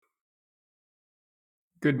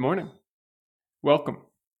Good morning. Welcome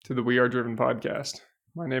to the We Are Driven podcast.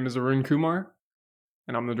 My name is Arun Kumar,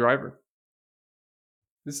 and I'm the driver.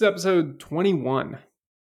 This is episode 21.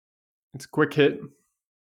 It's a quick hit.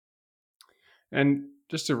 And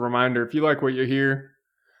just a reminder, if you like what you hear,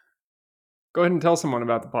 go ahead and tell someone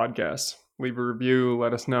about the podcast. Leave a review,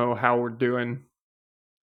 let us know how we're doing.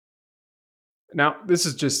 Now, this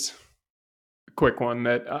is just a quick one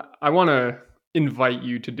that I want to invite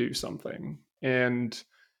you to do something. And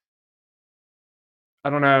I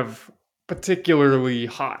don't have particularly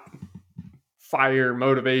hot fire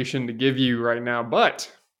motivation to give you right now,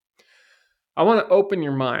 but I want to open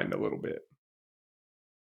your mind a little bit.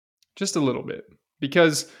 Just a little bit.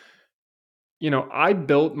 Because, I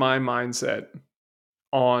built my mindset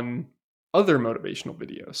on other motivational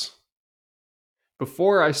videos.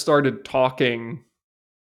 Before I started talking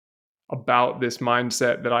about this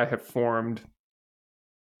mindset that I have formed,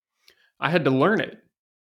 I had to learn it.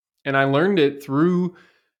 And I learned it through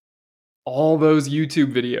all those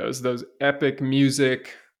YouTube videos, those epic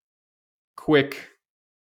music, quick,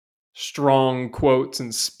 strong quotes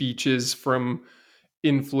and speeches from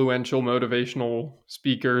influential motivational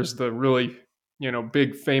speakers, the really,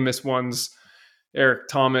 big famous ones, Eric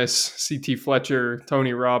Thomas, C.T. Fletcher,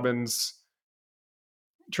 Tony Robbins,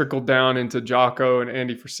 trickled down into Jocko and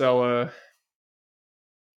Andy Frisella,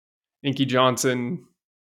 Inky Johnson.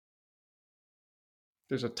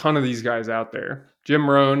 There's a ton of these guys out there. Jim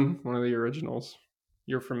Rohn, one of the originals.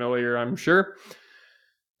 You're familiar, I'm sure.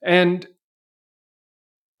 And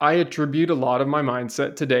I attribute a lot of my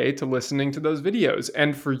mindset today to listening to those videos.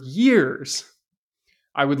 And for years,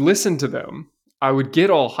 I would listen to them. I would get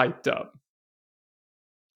all hyped up.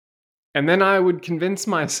 And then I would convince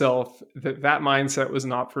myself that that mindset was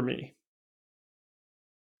not for me.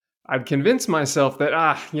 I'd convince myself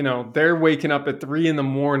that, they're waking up at 3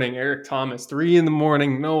 a.m, Eric Thomas, 3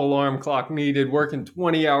 a.m, no alarm clock needed, working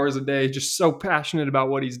 20 hours a day, just so passionate about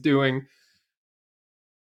what he's doing.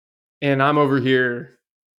 And I'm over here,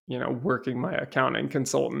 working my accounting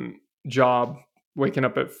consultant job, waking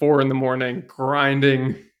up at 4 a.m,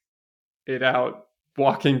 grinding it out,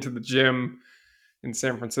 walking to the gym in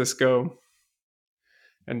San Francisco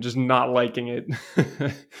and just not liking it.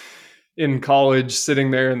 In college,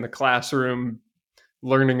 sitting there in the classroom,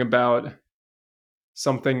 learning about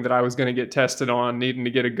something that I was going to get tested on, needing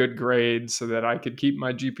to get a good grade so that I could keep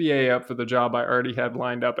my GPA up for the job I already had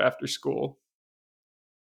lined up after school.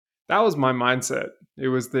 That was my mindset. It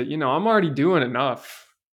was that, I'm already doing enough.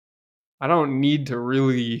 I don't need to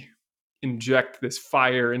really inject this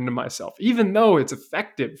fire into myself, even though it's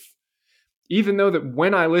effective. Even though that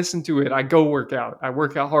when I listen to it, I go work out. I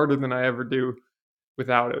work out harder than I ever do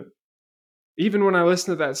without it. Even when I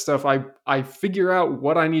listen to that stuff, I figure out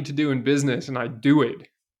what I need to do in business and I do it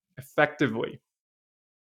effectively.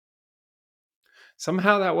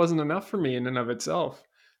 Somehow that wasn't enough for me in and of itself.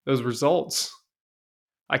 Those results.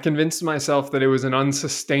 I convinced myself that it was an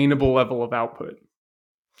unsustainable level of output.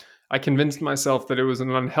 I convinced myself that it was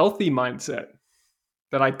an unhealthy mindset,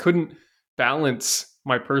 that I couldn't balance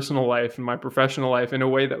my personal life and my professional life in a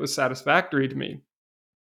way that was satisfactory to me.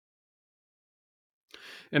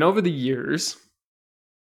 And over the years,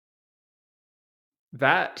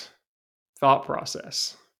 that thought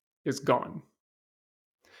process is gone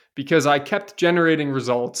because I kept generating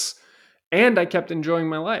results and I kept enjoying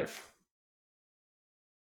my life.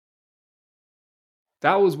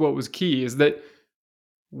 That was what was key, is that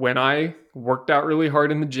when I worked out really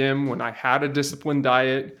hard in the gym, when I had a disciplined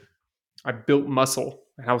diet, I built muscle.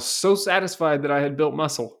 And I was so satisfied that I had built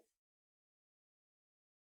muscle.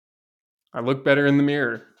 I look better in the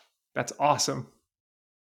mirror. That's awesome.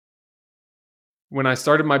 When I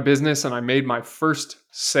started my business and I made my first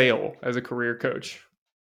sale as a career coach,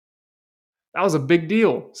 that was a big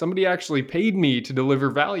deal. Somebody actually paid me to deliver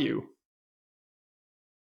value.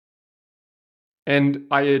 And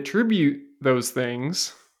I attribute those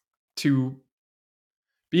things to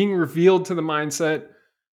being revealed to the mindset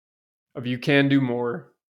of you can do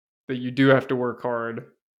more, that you do have to work hard,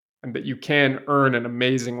 and that you can earn an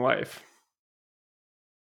amazing life.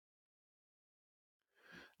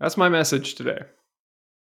 That's my message today.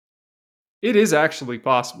 It is actually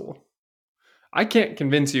possible. I can't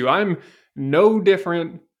convince you. I'm no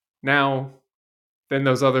different now than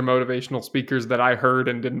those other motivational speakers that I heard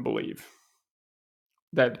and didn't believe.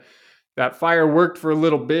 That fire worked for a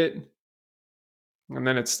little bit, and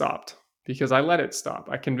then it stopped because I let it stop.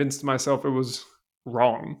 I convinced myself it was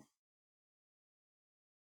wrong.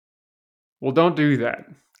 Well, don't do that.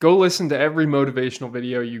 Go listen to every motivational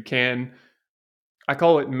video you can. I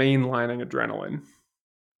call it mainlining adrenaline.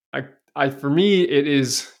 For me, it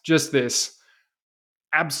is just this.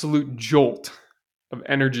 absolute jolt of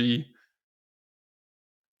energy,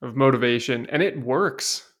 of motivation, and it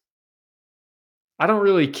works. I don't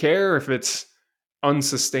really care if it's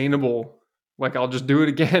unsustainable. Like, I'll just do it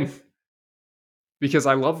again because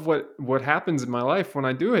I love what happens in my life when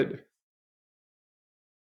I do it.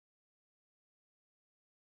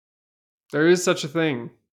 There is such a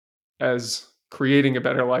thing as creating a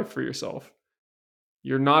better life for yourself.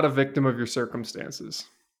 You're not a victim of your circumstances.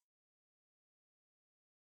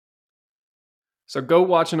 So go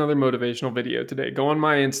watch another motivational video today. Go on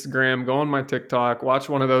my Instagram, go on my TikTok, watch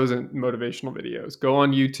one of those motivational videos. Go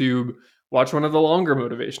on YouTube, watch one of the longer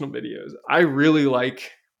motivational videos. I really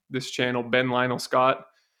like this channel, Ben Lionel Scott.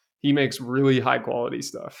 He makes really high quality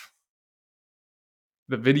stuff.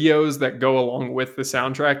 The videos that go along with the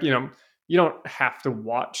soundtrack, you don't have to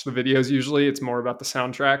watch the videos usually. It's more about the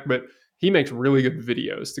soundtrack, but he makes really good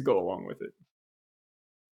videos to go along with it.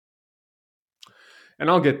 And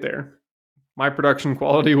I'll get there. My production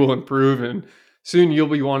quality will improve, and soon you'll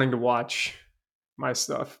be wanting to watch my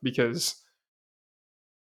stuff because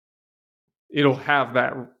it'll have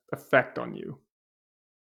that effect on you.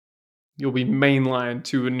 You'll be mainlined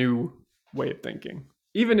to a new way of thinking,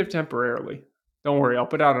 even if temporarily. Don't worry, I'll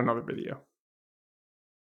put out another video.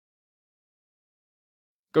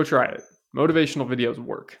 Go try it. Motivational videos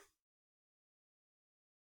work.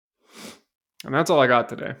 And that's all I got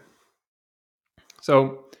today.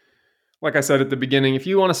 So, like I said at the beginning, if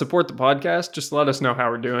you want to support the podcast, just let us know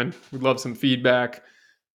how we're doing. We'd love some feedback.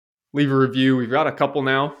 Leave a review. We've got a couple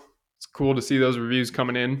now. It's cool to see those reviews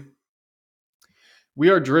coming in. We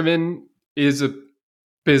Are Driven is a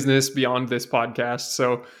business beyond this podcast.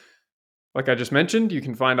 So, like I just mentioned, you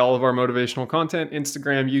can find all of our motivational content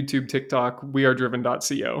Instagram, YouTube, TikTok,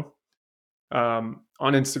 wearedriven.co.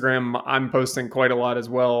 On Instagram, I'm posting quite a lot as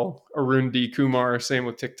well. Arun D. Kumar, same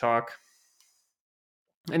with TikTok.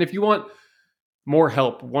 And if you want more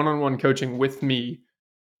help, one-on-one coaching with me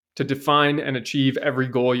to define and achieve every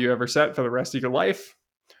goal you ever set for the rest of your life,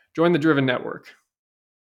 join the Driven Network.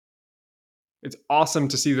 It's awesome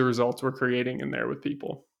to see the results we're creating in there with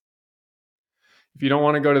people. If you don't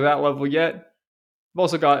want to go to that level yet, I've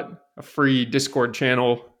also got a free Discord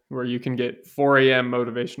channel where you can get 4 a.m.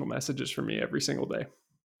 motivational messages from me every single day.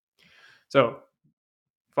 So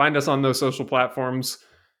find us on those social platforms,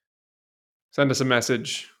 send us a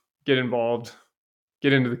message, get involved,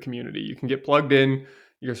 get into the community. You can get plugged in.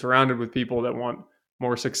 You're surrounded with people that want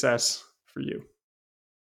more success for you.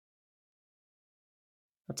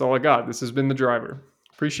 That's all I got. This has been The Driver.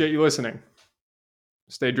 Appreciate you listening.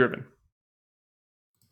 Stay driven.